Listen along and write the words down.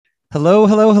Hello,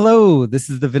 hello, hello. This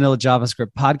is the Vanilla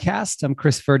JavaScript podcast. I'm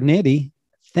Chris Ferdinandi.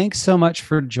 Thanks so much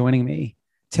for joining me.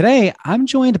 Today, I'm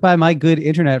joined by my good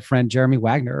internet friend, Jeremy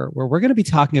Wagner, where we're going to be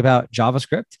talking about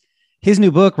JavaScript, his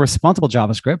new book, Responsible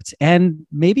JavaScript, and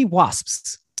maybe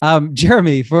WASPs.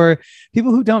 Jeremy, for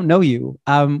people who don't know you,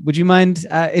 would you mind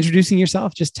introducing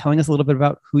yourself, just telling us a little bit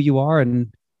about who you are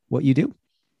and what you do?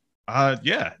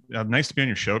 Yeah, nice to be on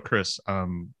your show, Chris.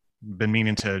 Been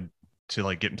meaning to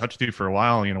like get in touch with you for a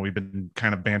while. We've been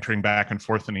kind of bantering back and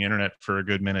forth on the internet for a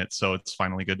good minute, so it's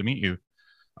finally good to meet you.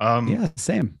 Yeah,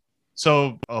 same.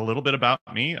 So a little bit about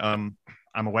me. I'm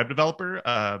a web developer.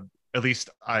 At least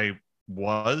I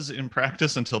was in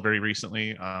practice until very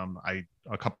recently. A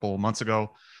couple months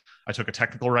ago, I took a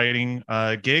technical writing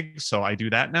gig, so I do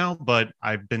that now. But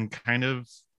I've been kind of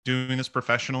doing this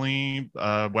professionally,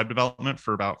 web development,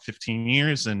 for about 15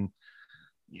 years, and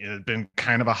it's been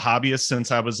kind of a hobbyist since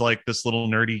I was like this little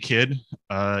nerdy kid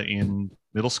in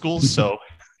middle school. So,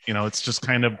 it's just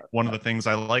kind of one of the things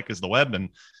I like is the web, and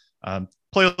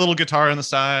play a little guitar on the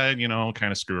side,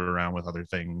 kind of screw around with other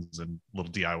things and little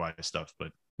DIY stuff,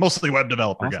 but mostly web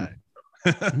developer Awesome.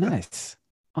 guy. Nice.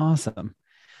 Awesome.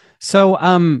 So,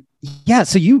 yeah,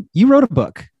 so you wrote a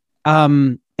book,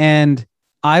 and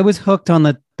I was hooked on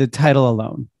the title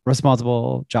alone,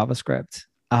 Responsible JavaScript,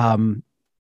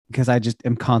 because I just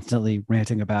am constantly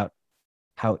ranting about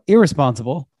how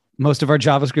irresponsible most of our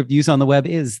JavaScript use on the web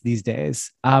is these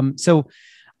days. Do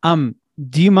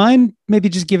you mind maybe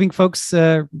just giving folks,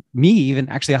 me even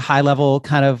actually a high level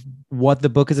kind of what the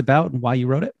book is about and why you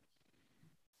wrote it?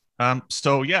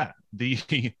 So yeah,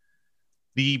 the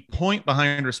point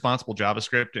behind responsible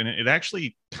JavaScript, and it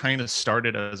actually kind of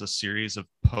started as a series of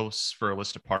posts for a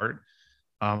list apart.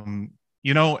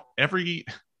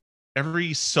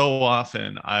 Every so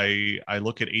often I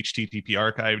look at HTTP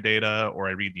archive data, or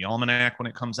I read the almanac when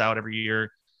it comes out every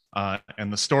year.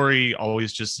 And the story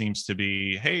always just seems to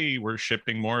be, hey, we're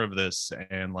shipping more of this.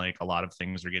 And like a lot of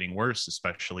things are getting worse,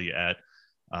 especially at,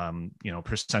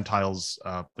 percentiles,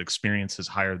 experience is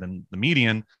higher than the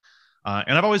median.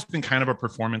 And I've always been kind of a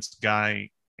performance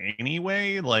guy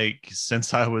anyway, like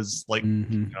since I was like,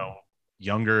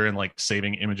 younger and like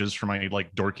saving images for my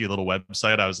like dorky little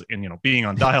website. I was in, being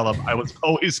on dial-up, I was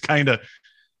always kind of,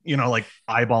 like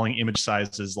eyeballing image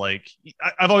sizes. Like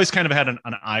I've always kind of had an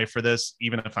eye for this,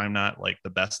 even if I'm not like the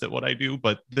best at what I do.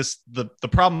 But the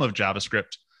problem of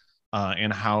JavaScript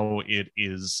and how it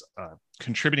is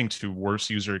contributing to worse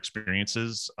user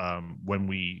experiences when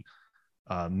we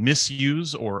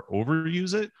misuse or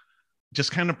overuse it,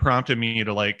 just kind of prompted me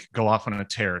to like go off on a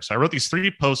tear. So I wrote these 3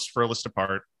 posts for a list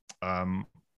apart,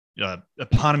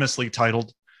 eponymously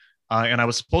titled, and I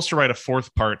was supposed to write a 4th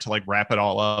part to like wrap it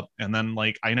all up, and then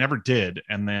like I never did.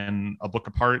 And then a book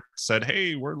apart said,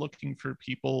 hey, we're looking for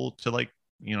people to like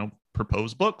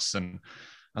propose books, and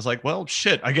I was like, well,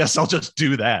 shit, I guess I'll just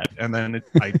do that. And then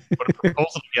I put a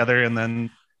proposal together, and then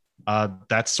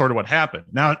that's sort of what happened.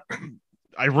 Now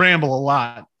I ramble a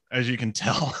lot, as you can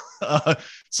tell.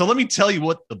 So let me tell you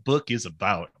what the book is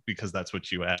about, because that's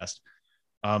what you asked.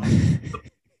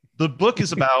 The book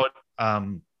is about,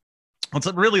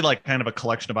 it's really like kind of a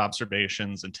collection of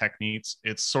observations and techniques.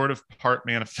 It's sort of part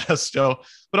manifesto,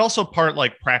 but also part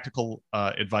like practical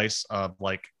advice of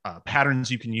like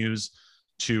patterns you can use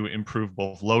to improve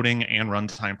both loading and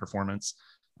runtime performance.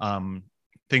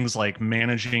 Things like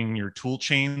managing your tool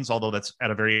chains, although that's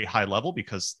at a very high level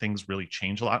because things really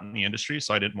change a lot in the industry.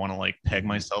 So I didn't want to like peg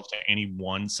myself to any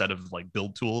one set of like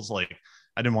build tools. Like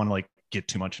I didn't want to like get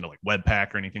too much into like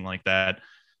Webpack or anything like that.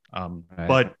 Right.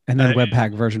 But and then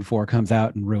Webpack version 4 comes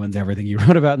out and ruins everything you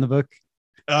wrote about in the book.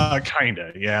 Kind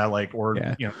of, yeah. Like, or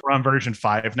we're on version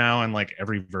 5 now, and like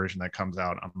every version that comes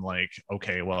out, I'm like,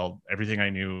 okay, well, everything I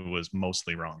knew was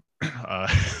mostly wrong.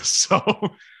 But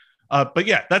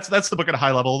yeah, that's the book at a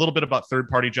high level. A little bit about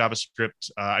third-party JavaScript.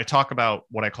 I talk about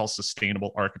what I call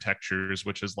sustainable architectures,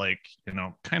 which is like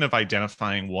kind of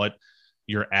identifying what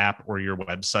your app or your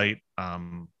website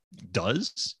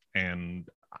does, and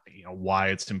why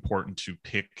it's important to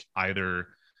pick either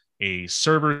a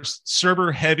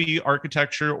server heavy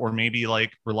architecture, or maybe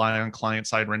like rely on client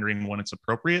side rendering when it's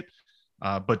appropriate,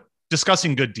 but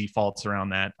discussing good defaults around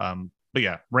that. But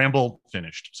yeah, ramble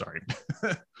finished, sorry.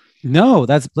 No,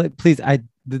 that's please.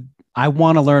 I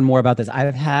want to learn more about this.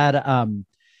 I've had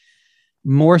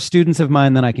more students of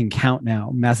mine than I can count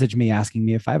now message me asking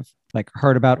me if I've like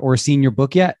heard about or seen your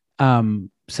book yet.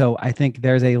 So I think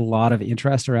there's a lot of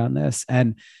interest around this,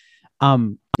 and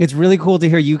it's really cool to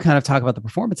hear you kind of talk about the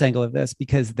performance angle of this,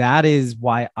 because that is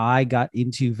why I got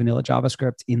into vanilla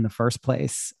JavaScript in the first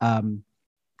place.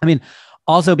 I mean,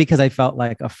 also because I felt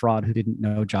like a fraud who didn't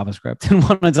know JavaScript and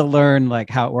wanted to learn like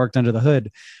how it worked under the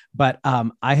hood. But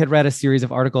I had read a series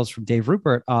of articles from Dave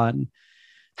Rupert on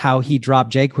how he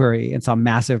dropped jQuery and saw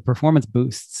massive performance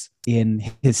boosts in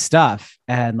his stuff.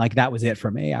 And like that was it for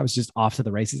me. I was just off to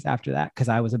the races after that because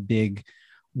I was a big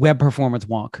web performance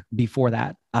wonk before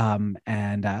that. And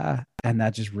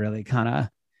that just really kind of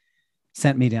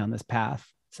sent me down this path.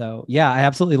 So yeah, I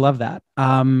absolutely love that.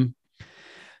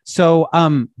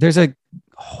 There's a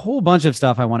whole bunch of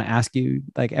stuff I want to ask you.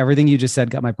 Like everything you just said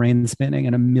got my brain spinning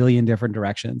in a million different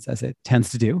directions, as it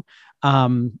tends to do.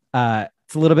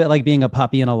 It's a little bit like being a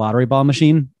puppy in a lottery ball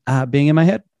machine, being in my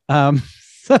head.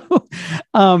 So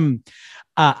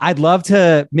I'd love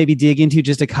to maybe dig into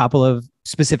just a couple of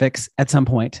specifics at some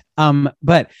point.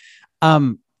 But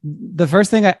the first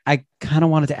thing I kind of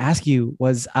wanted to ask you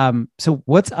was, so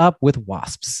what's up with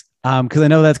WASPs? Because I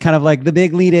know that's kind of like the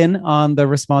big lead in on the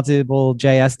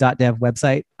responsiblejs.dev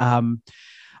website.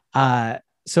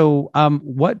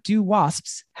 What do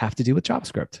WASPs have to do with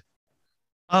JavaScript?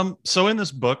 So in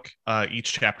this book,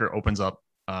 each chapter opens up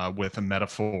with a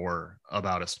metaphor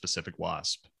about a specific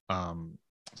WASP.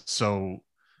 So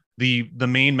the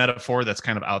main metaphor that's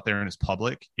kind of out there and is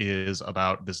public is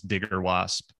about this digger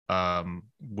wasp,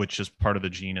 which is part of the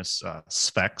genus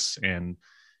Sphex. And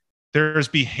there's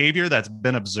behavior that's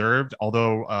been observed,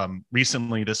 although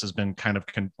recently this has been kind of,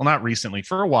 not recently,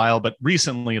 for a while, but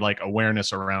recently like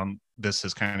awareness around this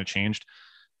has kind of changed.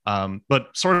 But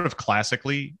sort of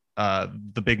classically,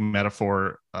 the big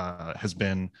metaphor has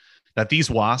been that these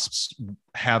wasps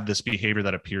have this behavior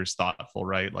that appears thoughtful,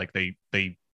 right? Like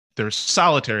they're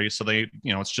solitary, so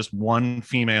it's just one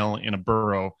female in a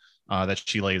burrow that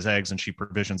she lays eggs, and she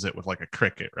provisions it with like a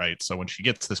cricket, right? So when she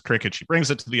gets this cricket, she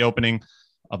brings it to the opening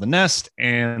of the nest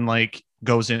and like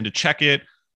goes in to check it,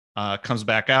 comes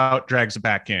back out, drags it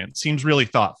back in. Seems really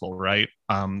thoughtful, right?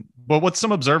 But what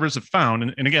some observers have found,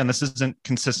 and again, this isn't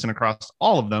consistent across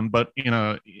all of them, but in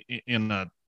a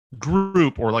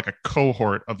group or like a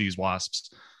cohort of these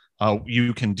wasps,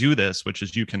 you can do this, which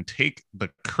is you can take the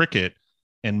cricket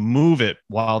and move it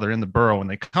while they're in the burrow. When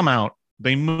they come out,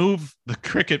 they move the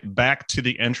cricket back to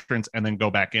the entrance and then go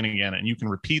back in again. And you can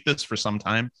repeat this for some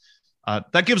time.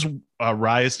 That gives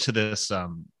rise to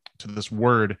this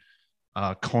word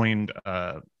coined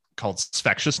called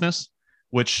spexiousness,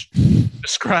 which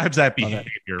describes that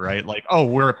behavior, right? Like, oh,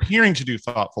 we're appearing to do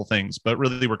thoughtful things, but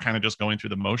really we're kind of just going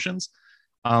through the motions.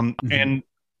 And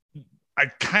I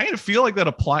kind of feel like that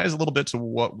applies a little bit to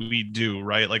what we do,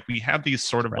 right? Like we have these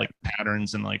sort of like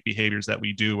patterns and like behaviors that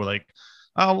we do. We're like,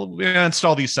 oh, we'll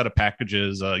install these set of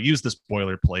packages, use this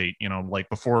boilerplate, like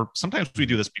before. Sometimes we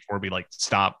do this before we like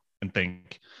stop and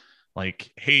think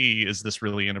like, hey, is this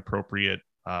really an appropriate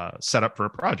setup for a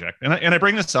project? And I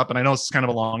bring this up, and I know it's kind of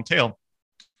a long tail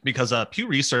because Pew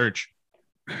Research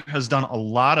has done a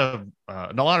lot of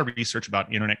research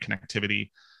about internet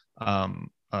connectivity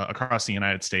across the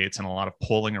United States, and a lot of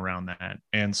polling around that.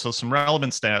 And so some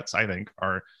relevant stats, I think,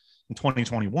 are in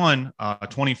 2021,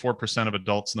 24% of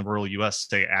adults in the rural US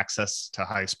say access to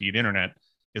high-speed internet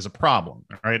is a problem,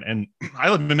 right? And I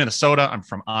live in Minnesota. I'm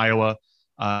from Iowa.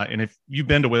 And if you've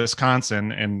been to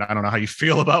Wisconsin, and I don't know how you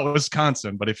feel about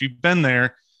Wisconsin, but if you've been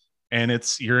there and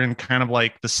you're in kind of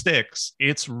like the sticks,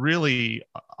 it's really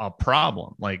a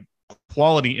problem. Like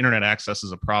quality internet access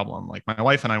is a problem. Like my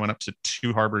wife and I went up to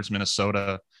Two Harbors,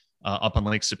 Minnesota, up on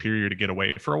Lake Superior to get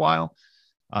away for a while.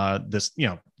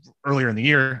 Earlier in the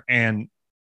year, and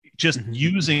just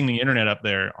using the internet up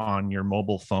there on your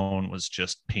mobile phone was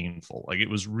just painful. Like it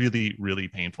was really, really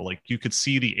painful. Like you could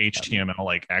see the HTML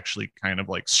like actually kind of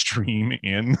like stream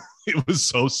in. It was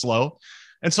so slow.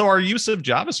 And so our use of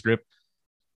JavaScript,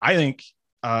 I think,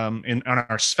 on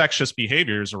our sphexious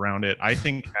behaviors around it, I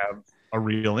think have a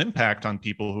real impact on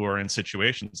people who are in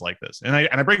situations like this. And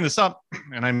I bring this up,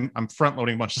 and I'm front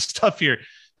loading a bunch of stuff here.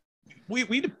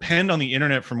 We depend on the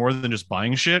internet for more than just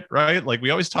buying shit, right? Like we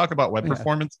always talk about web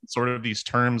performance, sort of these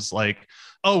terms like,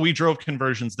 oh, we drove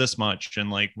conversions this much. And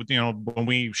like, when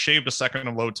we shaved a second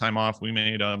of load time off, we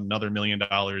made another $1 million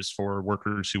for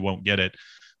workers who won't get it.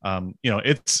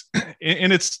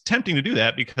 It's tempting to do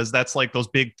that because that's like those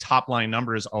big top line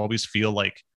numbers always feel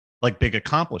like big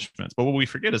accomplishments. But what we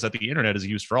forget is that the internet is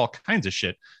used for all kinds of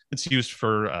shit. It's used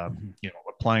for,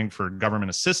 applying for government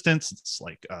assistance. It's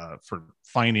like for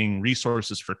finding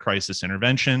resources for crisis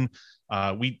intervention.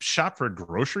 We shop for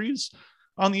groceries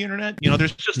on the internet.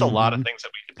 There's just a lot of things that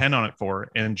we depend on it for.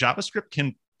 And JavaScript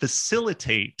can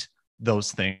facilitate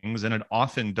those things, and it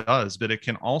often does, but it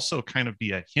can also kind of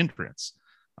be a hindrance.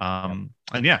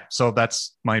 So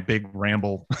that's my big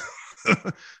ramble.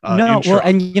 Well,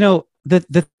 and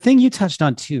the thing you touched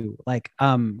on too, like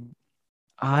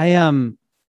I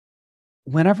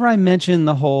whenever I mention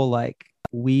the whole like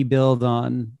we build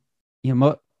on, you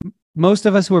know, most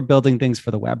of us who are building things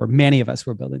for the web, or many of us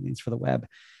who are building things for the web,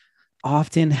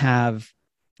 often have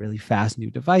really fast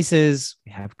new devices.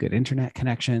 We have good internet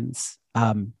connections.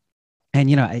 And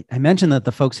you know, I mentioned that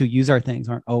the folks who use our things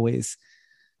aren't always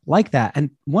like that.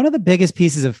 And one of the biggest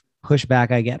pieces of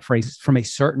pushback I get from a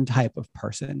certain type of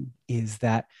person is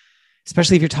that,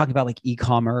 especially if you're talking about like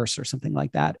e-commerce or something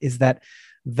like that, is that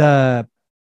the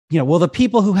well, the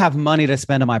people who have money to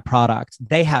spend on my product,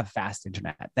 they have fast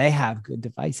internet, they have good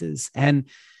devices. And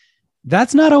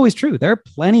that's not always true. There are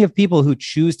plenty of people who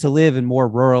choose to live in more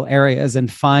rural areas and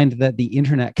find that the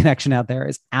internet connection out there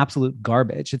is absolute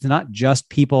garbage. It's not just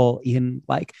people in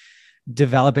like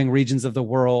developing regions of the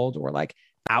world or like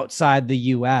outside the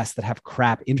US that have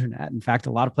crap internet. In fact,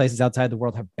 a lot of places outside the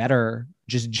world have better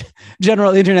just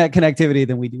general internet connectivity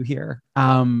than we do here.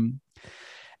 And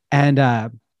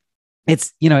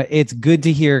it's, it's good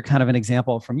to hear kind of an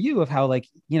example from you of how like,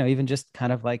 even just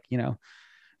kind of like,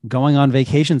 going on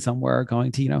vacation somewhere,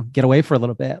 going to, get away for a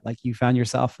little bit. Like you found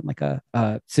yourself in like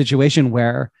a situation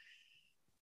where,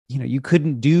 you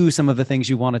couldn't do some of the things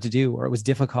you wanted to do, or it was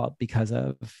difficult because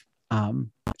of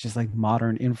just like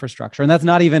modern infrastructure. And that's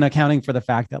not even accounting for the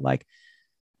fact that like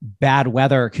bad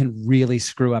weather can really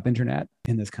screw up internet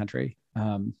in this country.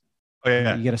 You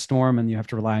get a storm and you have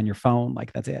to rely on your phone.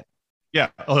 Like that's it. Yeah.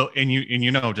 Oh, and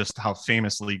you know just how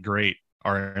famously great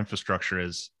our infrastructure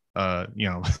is.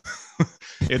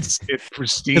 It's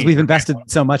pristine because we've invested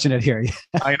so much in it here.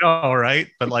 I know, right?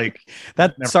 But like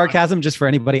that sarcasm mind. Just for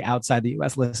anybody outside the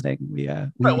US listening. We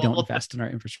don't invest in our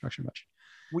infrastructure much.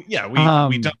 We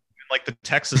don't. Like the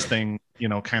Texas thing,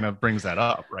 kind of brings that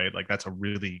up, right? Like that's a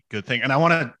really good thing. And I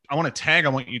want to tag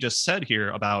on what you just said here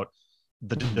about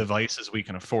the devices we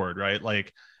can afford, right?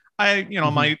 Like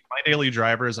my daily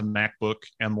driver is a MacBook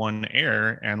M1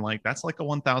 Air, and like that's like a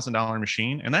 $1,000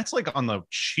 machine, and that's like on the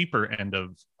cheaper end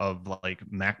of like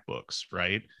MacBooks,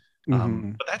 right?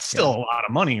 But that's still a lot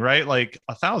of money, right? Like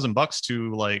 $1,000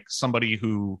 to like somebody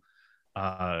who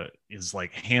is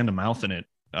like hand to mouth in it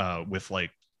with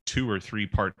like 2 or 3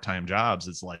 part-time jobs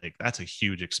is like that's a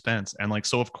huge expense. And like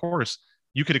so of course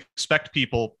you could expect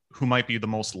people who might be the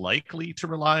most likely to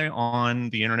rely on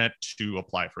the internet to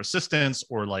apply for assistance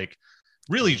or like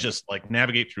really just like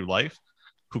navigate through life,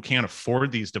 who can't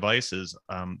afford these devices.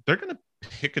 They're going to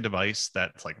pick a device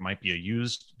that's like might be a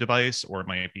used device, or it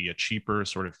might be a cheaper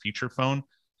sort of feature phone.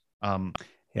 And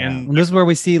this is where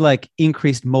we see like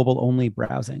increased mobile only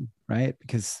browsing, right?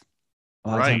 Because a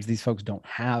lot of times these folks don't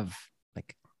have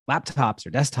like laptops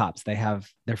or desktops. They have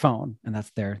their phone, and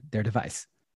that's their device.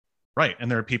 Right.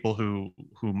 And there are people who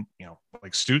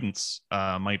like students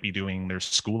might be doing their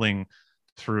schooling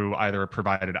through either a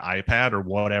provided iPad or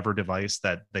whatever device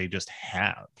that they just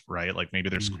have, right? Like maybe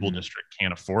their school district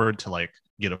can't afford to like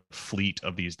get a fleet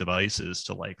of these devices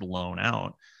to like loan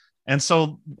out. And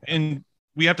so, and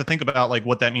we have to think about like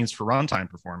what that means for runtime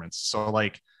performance. So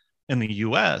like in the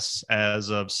US as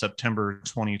of September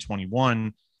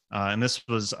 2021, and this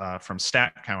was from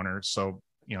Stat Counter. So,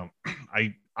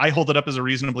 I hold it up as a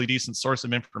reasonably decent source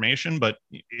of information, but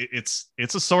it's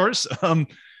a source.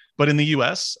 But in the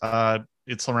US,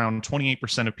 it's around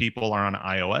 28% of people are on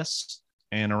iOS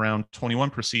and around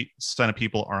 21% of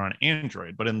people are on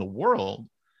Android. But in the world,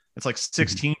 it's like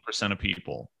 16% of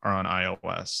people are on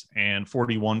iOS and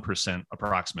 41%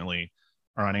 approximately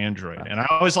are on Android. And I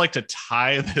always like to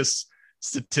tie this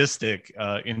statistic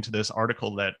into this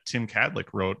article that Tim Cadlick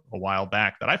wrote a while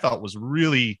back that I thought was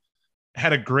really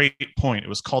had a great point. It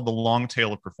was called The Long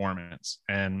Tail of Performance.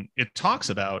 And it talks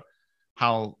about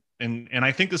how, and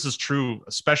I think this is true,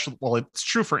 especially, well, it's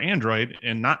true for Android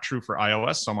and not true for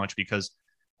iOS so much because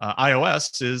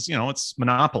iOS is, it's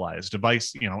monopolized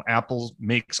device. Apple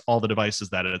makes all the devices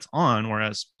that it's on,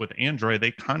 whereas with Android,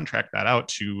 they contract that out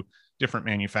to different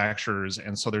manufacturers.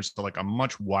 And so there's like a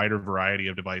much wider variety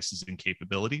of devices and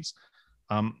capabilities.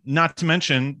 Not to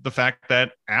mention the fact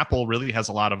that Apple really has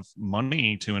a lot of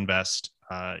money to invest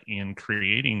in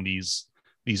creating these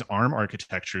ARM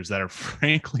architectures that are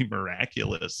frankly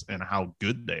miraculous in how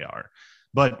good they are.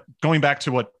 But going back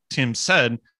to what Tim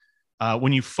said,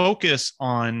 when you focus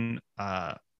on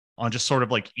just sort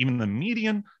of like even the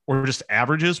median or just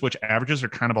averages, which averages are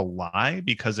kind of a lie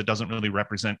because it doesn't really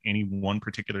represent any one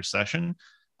particular session,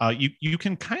 you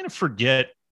can kind of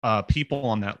forget people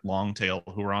on that long tail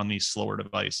who are on these slower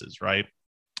devices, right?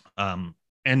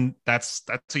 And that's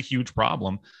a huge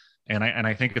problem, and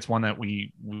I think it's one that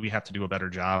we have to do a better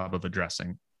job of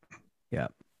addressing. Yeah,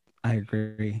 I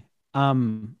agree.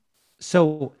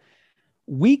 So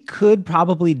we could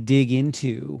probably dig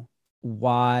into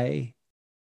why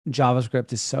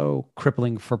JavaScript is so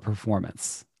crippling for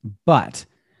performance, but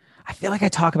I feel like I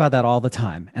talk about that all the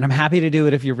time, and I'm happy to do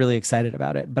it if you're really excited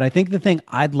about it. But I think the thing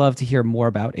I'd love to hear more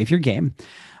about, if you're game,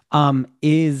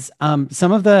 is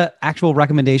some of the actual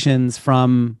recommendations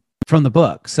from the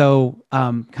book. So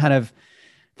kind of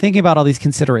thinking about all these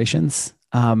considerations,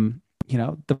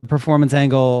 the performance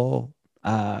angle,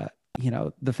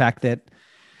 the fact that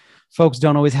folks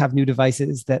don't always have new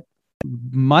devices, that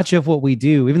much of what we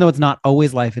do, even though it's not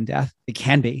always life and death, it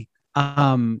can be,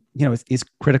 is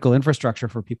critical infrastructure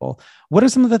for people. What are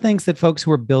some of the things that folks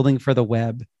who are building for the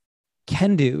web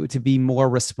can do to be more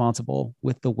responsible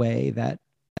with the way that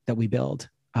we build?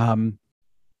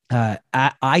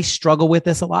 I struggle with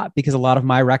this a lot because a lot of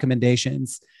my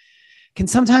recommendations can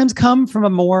sometimes come from a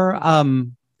more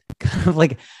kind of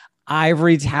like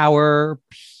ivory tower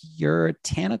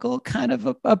puritanical kind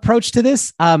of approach to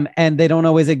this. And they don't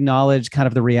always acknowledge kind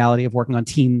of the reality of working on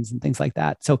teams and things like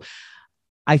that. So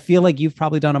I feel like you've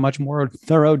probably done a much more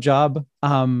thorough job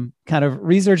kind of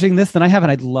researching this than I have.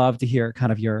 And I'd love to hear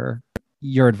kind of your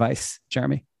advice,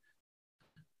 Jeremy.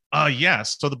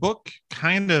 Yes. So the book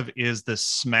kind of is this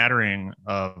smattering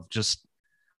of just,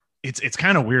 it's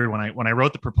kind of weird. When I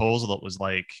wrote the proposal, it was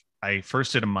like, I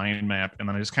first did a mind map and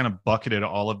then I just kind of bucketed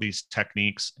all of these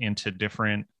techniques into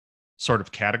different sort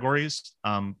of categories.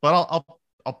 But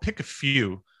I'll pick a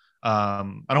few. I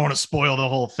don't want to spoil the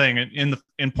whole thing.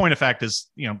 In point of fact is,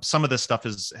 some of this stuff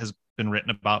has been written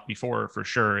about before for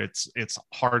sure. It's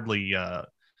hardly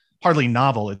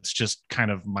novel. It's just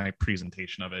kind of my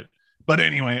presentation of it. But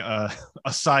anyway,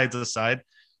 asides aside,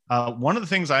 one of the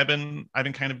things I've been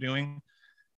kind of doing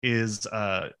is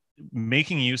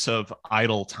making use of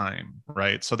idle time,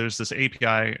 right? So there's this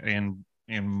API in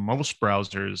most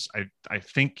browsers. I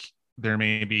think there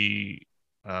may be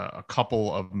a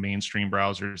couple of mainstream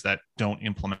browsers that don't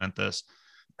implement this,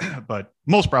 but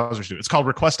most browsers do. It's called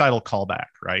request idle callback,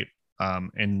 right?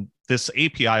 And this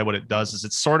API, what it does is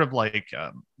it's sort of like,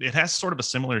 it has sort of a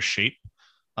similar shape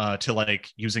to like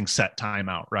using set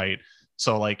timeout, right?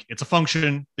 So like it's a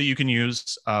function that you can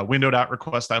use,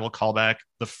 window.request idle callback.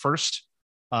 The first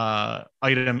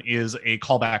item is a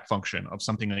callback function of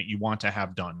something that you want to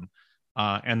have done.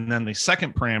 And then the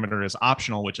second parameter is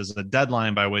optional, which is a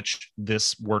deadline by which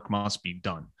this work must be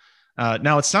done.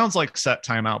 Now it sounds like set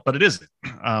timeout, but it isn't.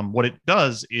 What it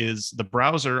does is the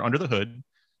browser under the hood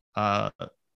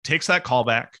takes that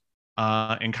callback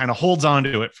and kind of holds on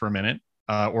to it for a minute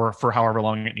or for however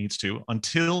long it needs to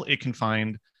until it can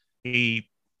find a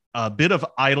bit of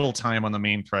idle time on the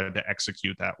main thread to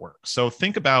execute that work. So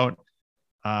think about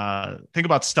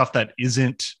stuff that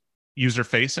isn't user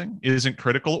facing, isn't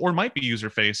critical, or might be user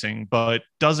facing, but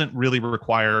doesn't really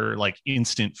require like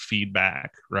instant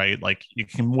feedback, right? Like you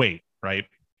can wait, right?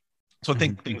 So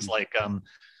think things like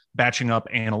batching up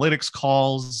analytics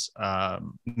calls,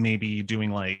 maybe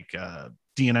doing like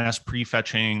DNS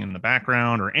prefetching in the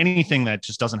background, or anything that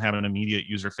just doesn't have an immediate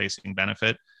user facing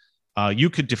benefit. You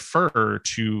could defer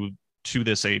to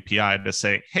this API to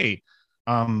say, hey,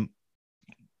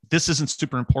 this isn't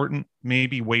super important.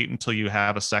 Maybe wait until you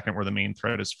have a second where the main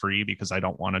thread is free, because I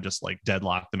don't want to just like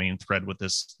deadlock the main thread with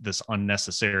this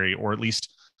unnecessary or at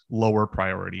least lower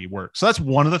priority work. So that's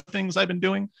one of the things I've been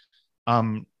doing.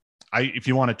 If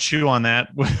you want to chew on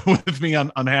that with me,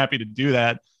 I'm happy to do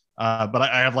that. But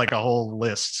I have like a whole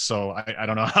list, so I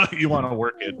don't know how you want to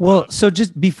work it. Well, so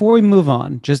just before we move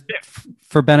on, just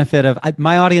for benefit of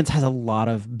my audience has a lot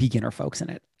of beginner folks in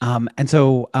it. And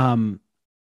so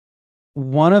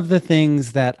one of the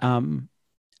things that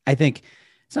I think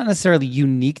it's not necessarily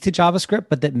unique to JavaScript,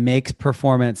 but that makes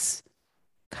performance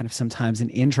kind of sometimes an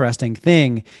interesting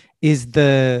thing is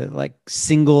the like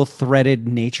single threaded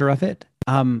nature of it.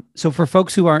 So for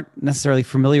folks who aren't necessarily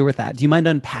familiar with that, do you mind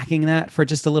unpacking that for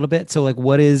just a little bit? So like,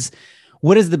 what is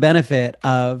the benefit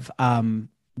of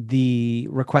the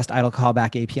request idle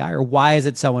callback API, or why is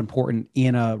it so important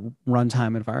in a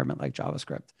runtime environment like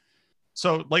JavaScript?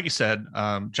 So like you said,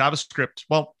 JavaScript,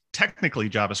 well, technically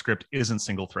JavaScript isn't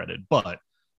single threaded, but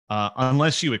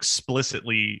unless you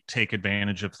explicitly take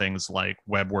advantage of things like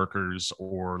web workers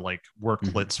or like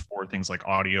worklets for things like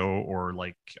audio or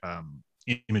like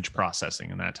image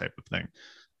processing and that type of thing,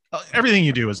 everything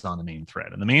you do is on the main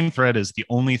thread, and the main thread is the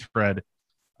only thread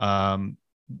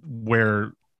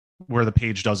where the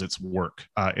page does its work,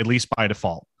 at least by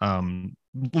default,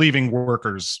 leaving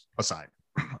workers aside.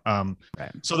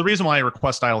 Right. So the reason why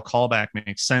request idle callback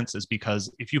makes sense is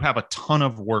because if you have a ton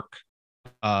of work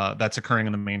that's occurring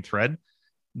in the main thread,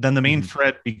 then the main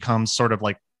thread becomes sort of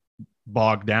like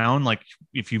bogged down, like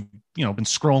if you've been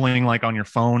scrolling like on your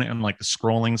phone and like the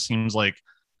scrolling seems like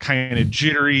kind of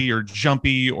jittery or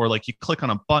jumpy, or like you click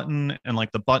on a button and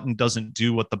like the button doesn't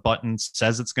do what the button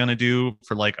says it's going to do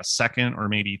for like a second or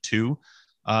maybe two,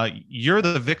 you're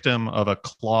the victim of a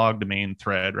clogged main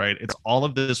thread, right? It's all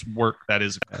of this work that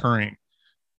is occurring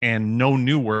and no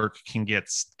new work can get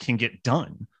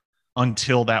done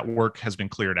until that work has been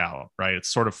cleared out, right? It's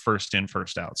sort of first in,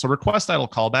 first out. So request idle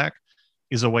callback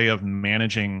is a way of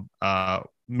managing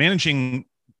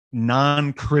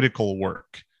non-critical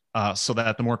work, so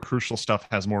that the more crucial stuff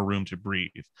has more room to breathe.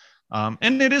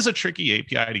 And it is a tricky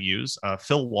API to use.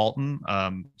 Phil Walton,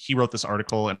 he wrote this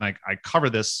article, and I cover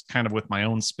this kind of with my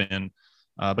own spin,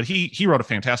 but he wrote a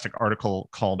fantastic article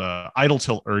called Idle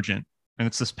Till Urgent. And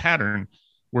it's this pattern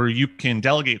where you can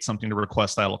delegate something to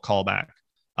request idle callback.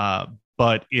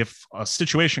 But if a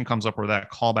situation comes up where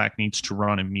that callback needs to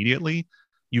run immediately,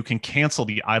 you can cancel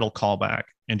the idle callback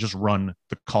and just run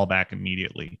the callback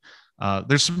immediately.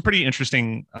 There's some pretty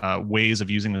interesting ways of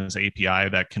using this API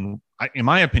that can, in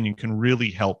my opinion, can really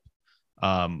help,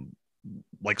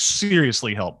 like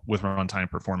seriously help with runtime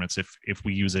performance if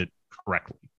we use it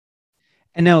correctly.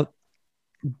 And now,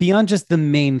 beyond just the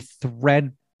main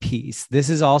thread piece,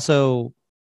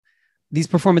 these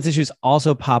performance issues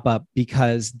also pop up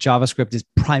because JavaScript is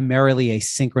primarily a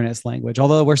synchronous language,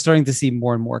 although we're starting to see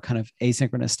more and more kind of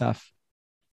asynchronous stuff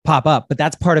pop up. But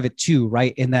that's part of it too,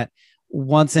 right? In that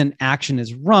once an action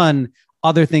is run,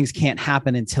 other things can't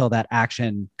happen until that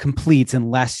action completes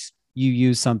unless you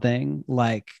use something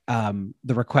like the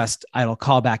request idle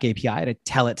callback API to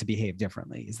tell it to behave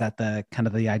differently. Is that the kind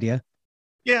of the idea?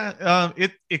 Yeah,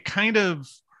 it kind of,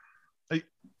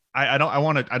 I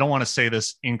don't want to say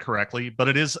this incorrectly, but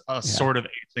it is a sort of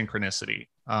asynchronicity.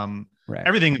 Right.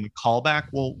 Everything in the callback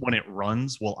when it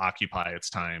runs, will occupy its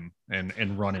time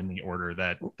and run in the order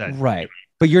that right.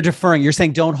 But you're deferring. You're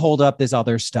saying don't hold up this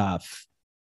other stuff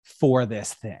for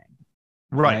this thing.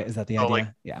 Right. Is that the idea? Like,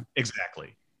 yeah.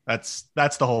 Exactly. That's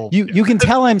the whole. You can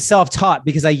tell I'm self-taught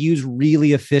because I use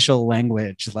really official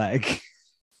language, like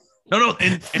no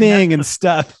and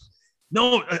stuff.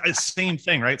 No, same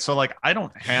thing, right? So like I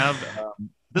don't have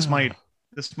this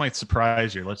might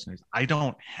surprise your listeners. I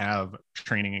don't have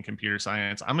training in computer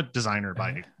science. I'm a designer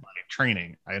by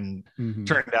training, and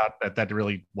turned out that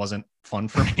really wasn't fun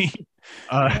for me.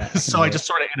 So I just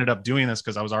sort of ended up doing this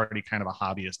because I was already kind of a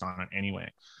hobbyist on it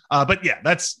anyway. But yeah,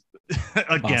 that's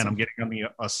again, awesome. I'm getting on the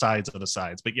sides of the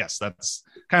sides, but yes, that's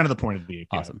kind of the point of the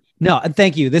API. Awesome. No,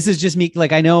 thank you. This is just me.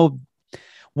 Like, I know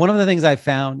one of the things I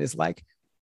found is like,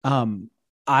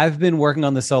 I've been working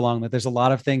on this so long that there's a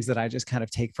lot of things that I just kind of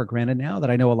take for granted now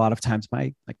that I know a lot of times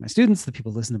my students, the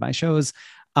people who listen to my shows,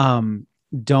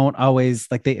 don't always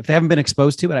like if they haven't been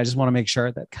exposed to it. I just want to make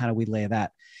sure that kind of we lay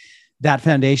that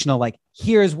foundational, like,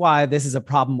 here's why this is a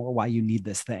problem or why you need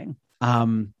this thing. So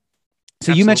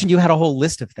Absolutely. You mentioned you had a whole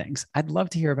list of things. I'd love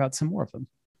to hear about some more of them.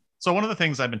 So one of the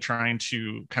things I've been trying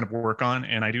to kind of work on,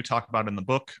 and I do talk about in the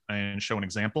book and show an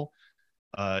example,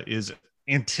 is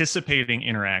anticipating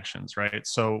interactions, right?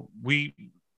 So we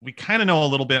kind of know a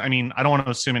little bit. I mean, I don't want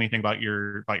to assume anything about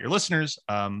your listeners,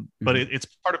 but it's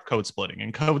part of code splitting.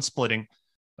 And code splitting,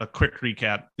 a quick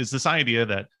recap, is this idea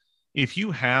that if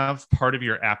you have part of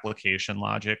your application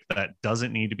logic that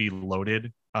doesn't need to be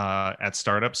loaded at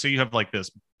startup, so you have like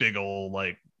this big old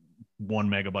like 1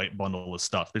 megabyte bundle of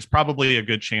stuff, there's probably a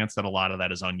good chance that a lot of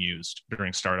that is unused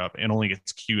during startup and only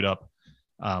gets queued up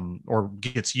or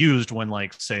gets used when,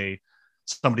 like, say,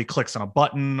 somebody clicks on a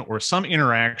button or some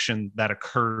interaction that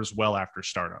occurs well after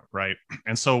startup, right?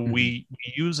 And so we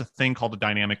use a thing called a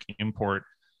dynamic import,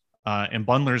 and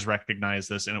bundlers recognize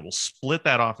this, and it will split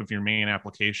that off of your main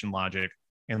application logic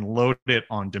and load it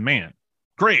on demand.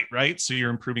 Great, right? So you're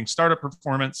improving startup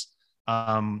performance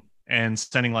and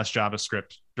sending less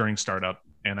JavaScript during startup,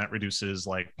 and that reduces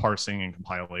like parsing and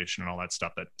compilation and all that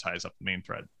stuff that ties up the main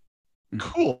thread.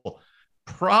 Cool.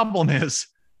 Problem is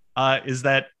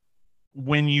that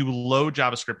when you load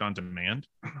JavaScript on demand,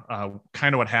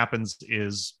 kind of what happens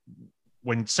is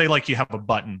when, say, like you have a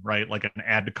button, right? Like an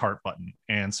add to cart button,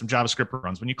 and some JavaScript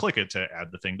runs when you click it to add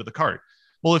the thing to the cart.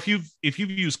 Well, if you've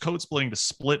used code splitting to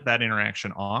split that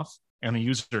interaction off and the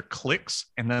user clicks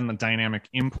and then the dynamic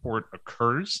import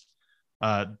occurs,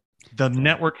 the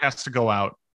network has to go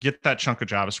out, get that chunk of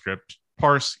JavaScript,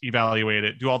 parse, evaluate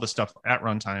it, do all this stuff at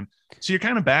runtime. So you're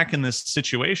kind of back in this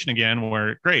situation again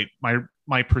where, great,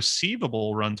 my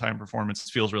perceivable runtime performance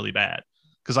feels really bad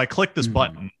because I clicked this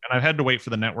button and I've had to wait for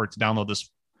the network to download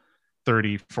this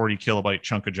 30, 40 kilobyte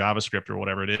chunk of JavaScript or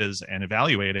whatever it is and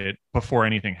evaluate it before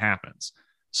anything happens.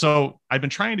 So I've been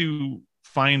trying to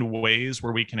find ways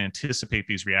where we can anticipate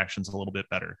these reactions a little bit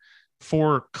better.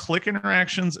 For click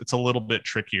interactions, it's a little bit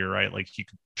trickier, right? Like you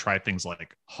could try things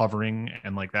like hovering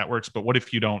and like that works. But what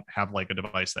if you don't have like a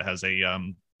device that has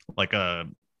like a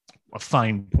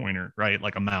fine pointer, right?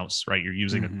 Like a mouse, right? You're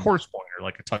using a coarse pointer,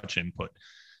 like a touch input.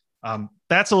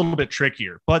 That's a little bit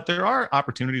trickier, but there are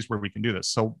opportunities where we can do this.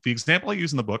 So the example I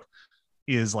use in the book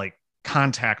is like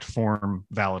contact form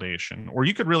validation, or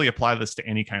you could really apply this to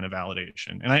any kind of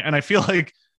validation. And I feel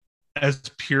like as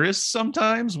purists,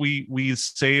 sometimes we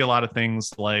say a lot of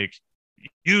things like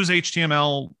use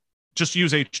HTML, just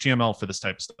use HTML for this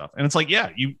type of stuff. And it's like, yeah,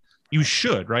 you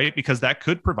should, right? Because that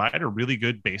could provide a really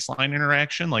good baseline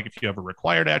interaction. Like if you have a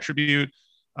required attribute,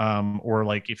 or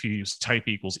like if you use type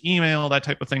equals email, that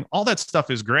type of thing, all that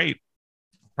stuff is great.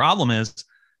 Problem is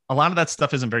a lot of that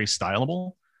stuff isn't very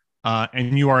stylable.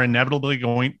 And you are inevitably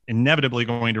going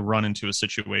to run into a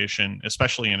situation,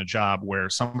 especially in a job, where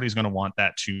somebody's going to want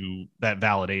that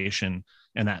validation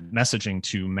and that messaging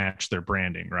to match their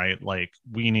branding, right? Like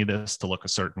we need this to look a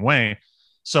certain way.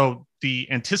 So the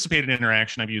anticipated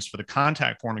interaction I've used for the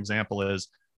contact form example is,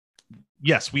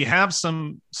 yes, we have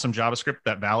some JavaScript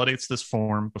that validates this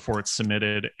form before it's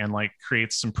submitted and like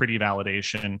creates some pretty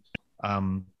validation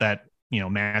that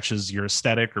matches your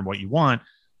aesthetic or what you want.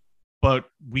 But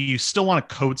we still want a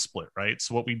code split, right?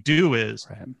 So what we do is,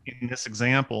 in this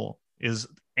example, is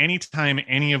anytime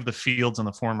any of the fields in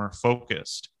the form are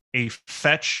focused, a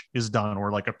fetch is done,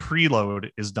 or like a preload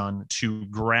is done to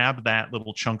grab that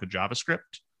little chunk of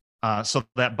JavaScript, so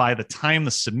that by the time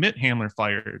the submit handler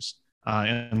fires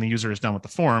and the user is done with the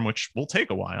form, which will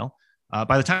take a while,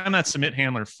 by the time that submit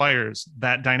handler fires,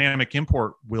 that dynamic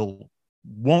import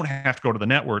won't have to go to the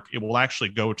network. It will actually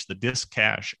go to the disk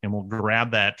cache and we'll grab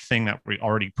that thing that we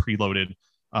already preloaded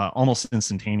almost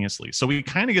instantaneously. So we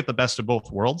kind of get the best of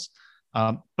both worlds.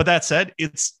 But that said,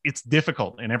 it's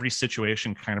difficult, and every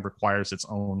situation kind of requires its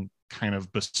own kind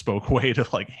of bespoke way to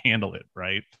like handle it,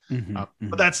 right?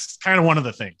 But that's kind of one of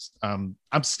the things.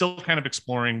 I'm still kind of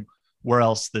exploring where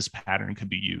else this pattern could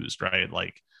be used, right?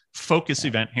 Like focus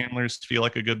event handlers feel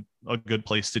like a good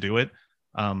place to do it.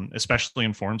 Especially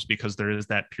in forms, because there is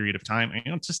that period of time,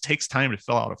 and it just takes time to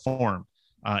fill out a form.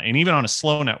 And even on a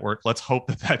slow network, let's hope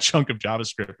that chunk of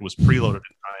JavaScript was preloaded in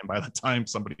time by the time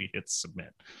somebody hits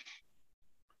submit.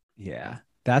 Yeah,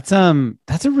 that's a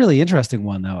really interesting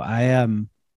one though. I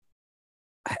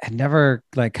never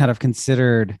like kind of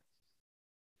considered,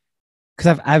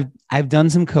 because I've done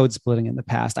some code splitting in the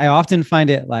past. I often find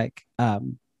it like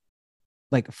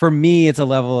for me, it's a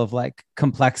level of like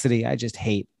complexity I just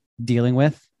hate dealing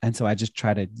with, and so I just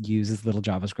try to use as little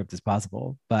JavaScript as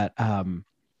possible. But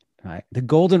the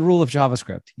golden rule of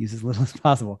JavaScript: use as little as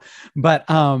possible. But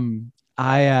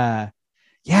yeah,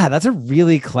 that's a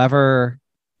really clever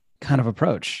kind of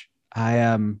approach.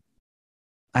 I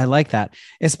like that,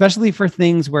 especially for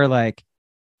things where like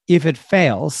if it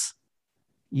fails,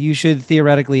 you should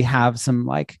theoretically have some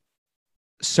like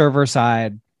server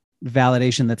side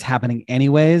validation that's happening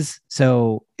anyways,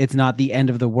 so it's not the end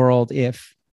of the world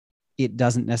if it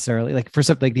doesn't necessarily, like for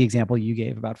something like the example you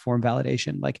gave about form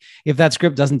validation, like if that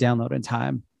script doesn't download in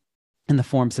time and the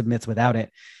form submits without it,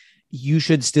 you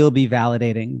should still be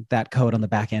validating that code on the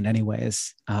back end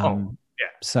anyways. Yeah.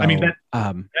 So I mean,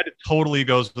 that totally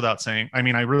goes without saying. I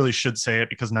mean, I really should say it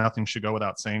because nothing should go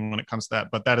without saying when it comes to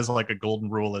that, but that is like a golden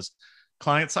rule: is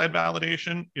client side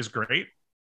validation is great.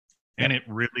 And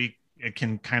it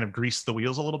can kind of grease the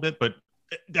wheels a little bit, but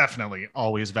definitely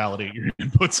always validate your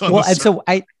inputs on and so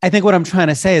I think what I'm trying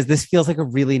to say is this feels like a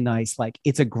really nice, like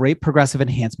it's a great progressive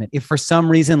enhancement. If for some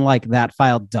reason like that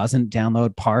file doesn't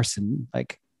download, parse, and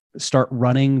like start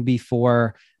running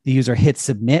before the user hits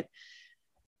submit,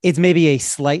 it's maybe a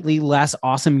slightly less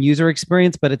awesome user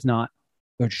experience, but it's not,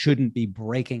 or it shouldn't be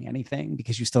breaking anything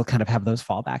because you still kind of have those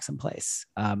fallbacks in place.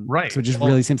 Right. So it just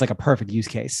really seems like a perfect use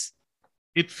case.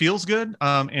 It feels good.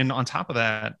 And on top of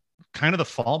that, kind of the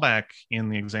fallback in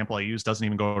the example I use doesn't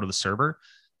even go to the server.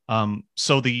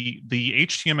 So the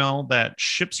HTML that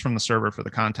ships from the server for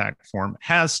the contact form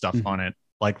has stuff on it,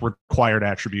 like required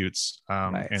attributes.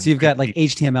 Right. So you've got like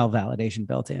HTML validation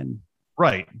built in.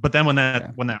 Right. But then when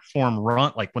that form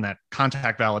run, like when that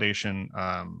contact validation,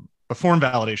 the form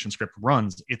validation script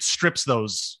runs, it strips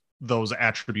those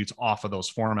attributes off of those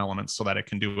form elements so that it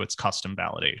can do its custom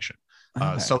validation.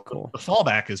 Cool. The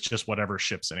fallback is just whatever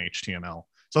ships in HTML.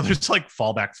 So there's like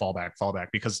fallback,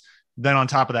 because then on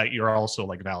top of that, you're also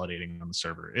like validating on the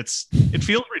server. It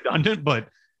feels redundant, but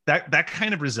that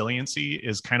kind of resiliency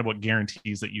is kind of what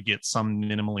guarantees that you get some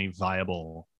minimally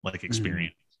viable like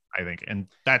experience, I think. And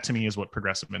that to me is what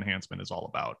progressive enhancement is all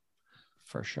about.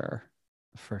 For sure.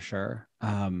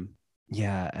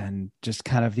 Yeah, and just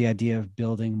kind of the idea of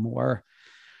building more.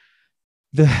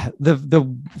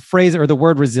 The phrase or the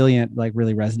word resilient like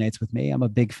really resonates with me. I'm a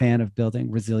big fan of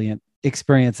building resilient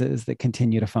experiences that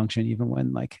continue to function even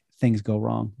when like things go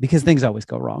wrong, because things always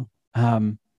go wrong.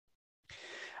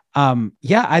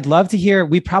 Yeah, I'd love to hear.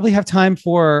 We probably have time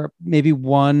for maybe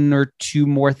one or two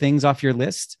more things off your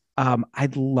list.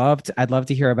 I'd love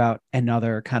to hear about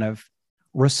another kind of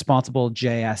responsible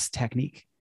JS technique.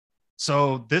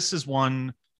 So this is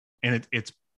one, and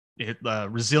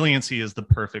resiliency is the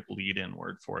perfect lead-in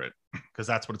word for it, because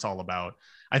that's what it's all about.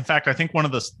 In fact, I think one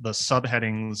of the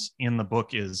subheadings in the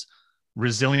book is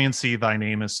resiliency. Thy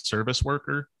name is service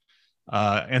worker,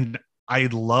 and I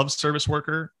love service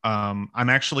worker. I'm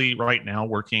actually right now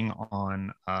working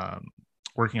on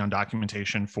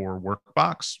documentation for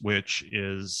Workbox, which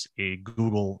is a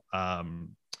Google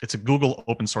it's a Google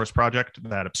open source project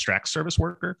that abstracts service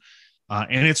worker,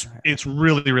 and it's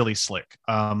really slick.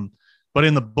 But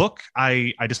in the book,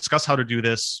 I discuss how to do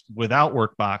this without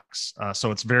Workbox,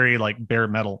 so it's very like bare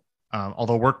metal.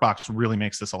 Although Workbox really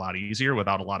makes this a lot easier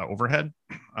without a lot of overhead.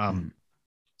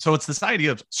 So it's this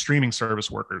idea of streaming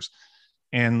service workers.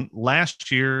 And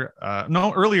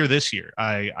earlier this year,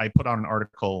 I put out an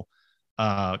article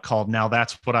called "Now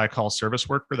That's What I Call Service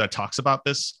Worker" that talks about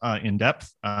this in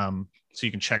depth. So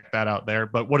you can check that out there.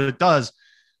 But what it does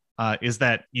is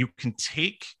that you can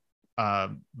take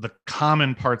the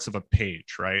common parts of a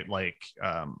page, right? Like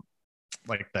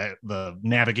the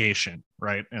navigation,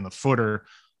 right, and the footer,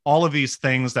 all of these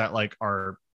things that like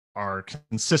are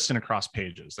consistent across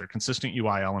pages. They're consistent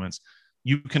UI elements.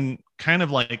 You can kind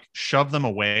of like shove them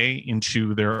away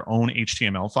into their own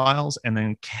HTML files and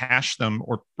then cache them,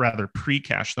 or rather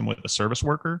pre-cache them with a service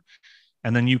worker.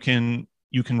 And then you can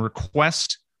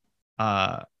request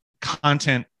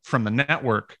content from the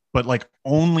network, but like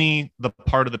only the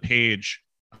part of the page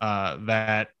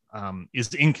that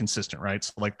is inconsistent, right?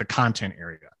 So like the content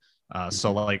area.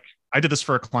 So like I did this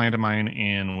for a client of mine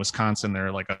in Wisconsin.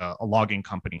 They're like a logging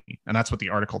company, and that's what the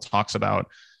article talks about.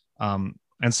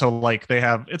 And so like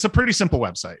it's a pretty simple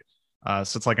website.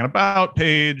 So it's like an about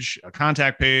page, a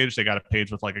contact page. They got a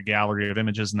page with like a gallery of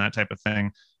images and that type of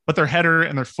thing, but their header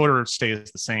and their footer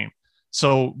stays the same.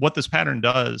 So what this pattern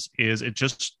does is it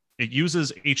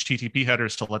uses HTTP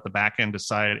headers to let the backend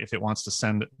decide if it wants to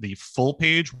send the full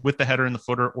page with the header and the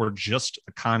footer or just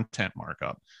the content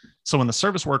markup. So when the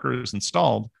service worker is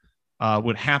installed,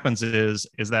 what happens is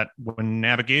that when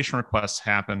navigation requests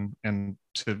happen, and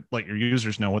to let your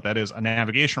users know what that is, a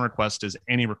navigation request is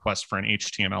any request for an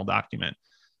HTML document.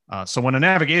 So when a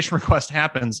navigation request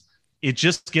happens, it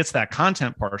just gets that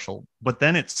content partial, but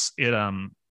then it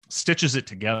stitches it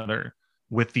together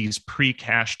with this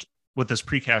pre-cached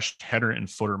header and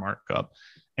footer markup.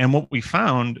 And what we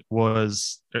found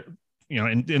was,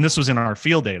 and this was in our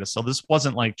field data, so this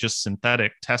wasn't like just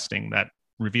synthetic testing that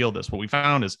revealed this. What we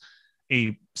found is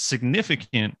a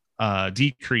significant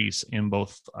decrease in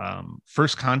both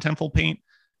first contentful paint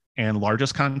and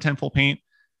largest contentful paint.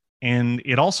 And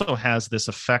it also has this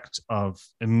effect of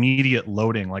immediate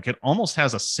loading. Like it almost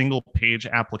has a single page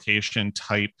application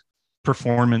type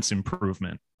performance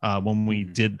improvement when we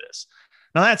did this.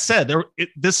 Now, that said,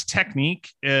 this technique,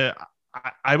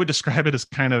 I would describe it as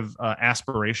kind of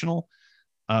aspirational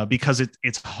because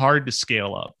it's hard to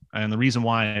scale up. And the reason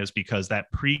why is because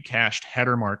that pre-cached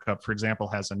header markup, for example,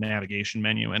 has a navigation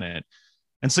menu in it.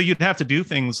 And so you'd have to do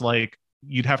things like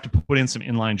you'd have to put in some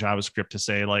inline JavaScript to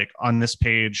say, like, on this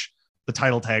page, the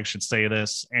title tag should say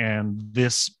this, and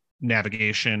this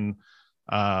navigation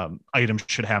item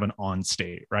should have an on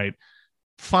state, right?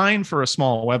 Fine for a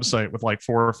small website with like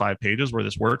 4 or 5 pages where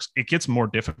this works. It gets more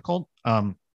difficult.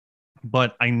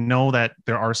 But I know that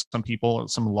there are some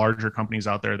larger companies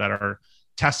out there that are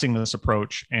testing this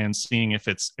approach and seeing if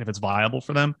it's viable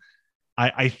for them.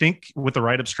 I think with the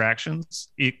right abstractions,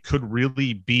 it could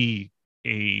really be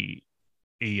a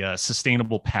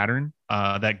sustainable pattern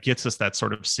that gets us that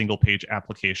sort of single page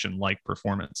application like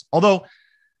performance. Although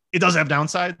it does have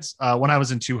downsides. When I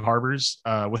was in Two Harbors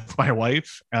with my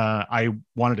wife, I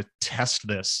wanted to test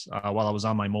this while I was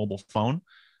on my mobile phone.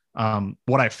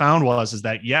 What I found is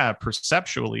that,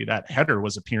 perceptually that header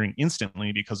was appearing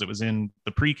instantly because it was in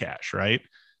the pre-cache, right?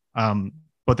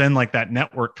 But then like that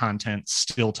network content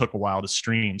still took a while to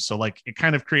stream. So like it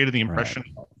kind of created the impression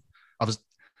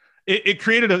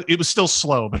it was still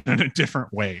slow, but in a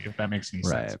different way, if that makes any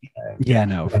sense. Yeah,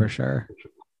 no, for sure.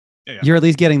 You're at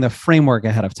least getting the framework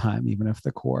ahead of time, even if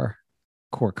the core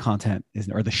content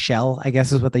isn't, or the shell, I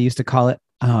guess is what they used to call it.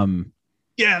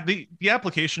 The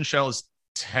application shell is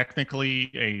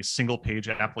technically a single page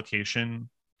application,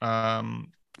 kind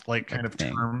of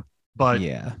term. But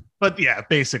Yeah. but yeah,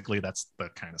 basically that's the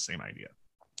kind of same idea.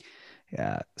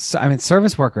 Yeah. So I mean,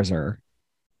 service workers are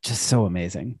just so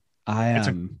amazing. I It's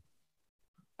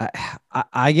a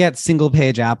I get single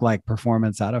page app like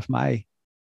performance out of my,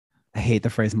 I hate the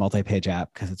phrase multi-page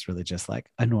app because it's really just like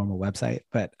a normal website,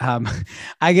 but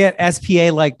I get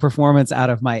SPA like performance out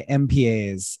of my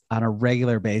MPAs on a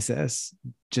regular basis,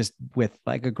 just with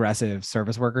like aggressive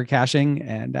service worker caching.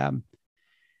 And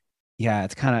yeah,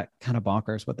 it's kind of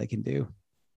bonkers what they can do.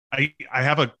 I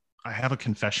have a I have a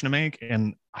confession to make,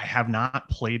 and I have not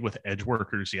played with edge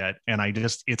workers yet, and I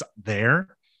just it's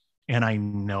there, and I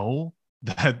know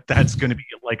that that's going to be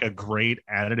like a great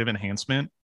additive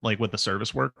enhancement, like with the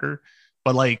service worker,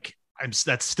 but like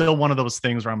that's still one of those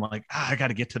things where I'm like, I got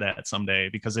to get to that someday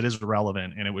because it is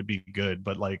relevant and it would be good,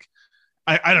 but like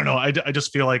I don't know, I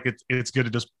just feel like it's good to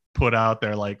just put out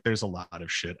there like there's a lot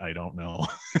of shit I don't know.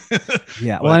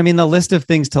 Yeah. Well, But I mean, the list of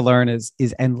things to learn is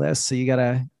endless. So you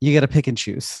gotta pick and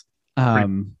choose. pretty,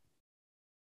 Um,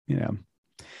 you know.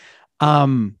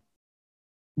 Um,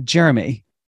 Jeremy,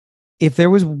 if there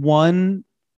was one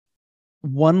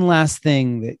last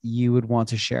thing that you would want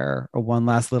to share, or one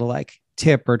last little like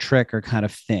tip or trick or kind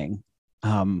of thing,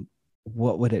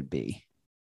 what would it be?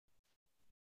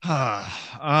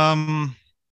 um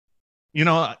you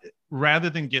know, rather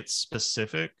than get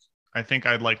specific, I think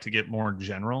I'd like to get more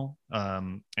general,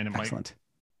 and it Excellent.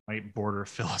 might border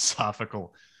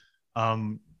philosophical.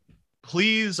 Um,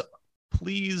 please,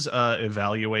 please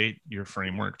evaluate your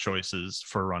framework choices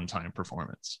for runtime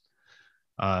performance.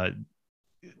 Uh,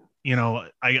 you know,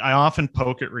 I often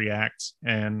poke at React,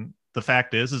 and the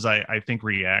fact is I think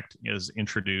React has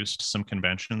introduced some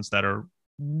conventions that are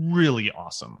really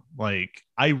awesome. Like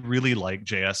I really like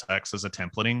JSX as a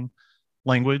templating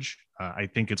language. I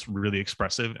think it's really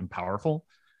expressive and powerful.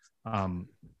 Um,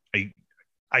 I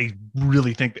I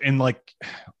really think, and like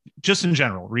just in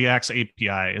general, React's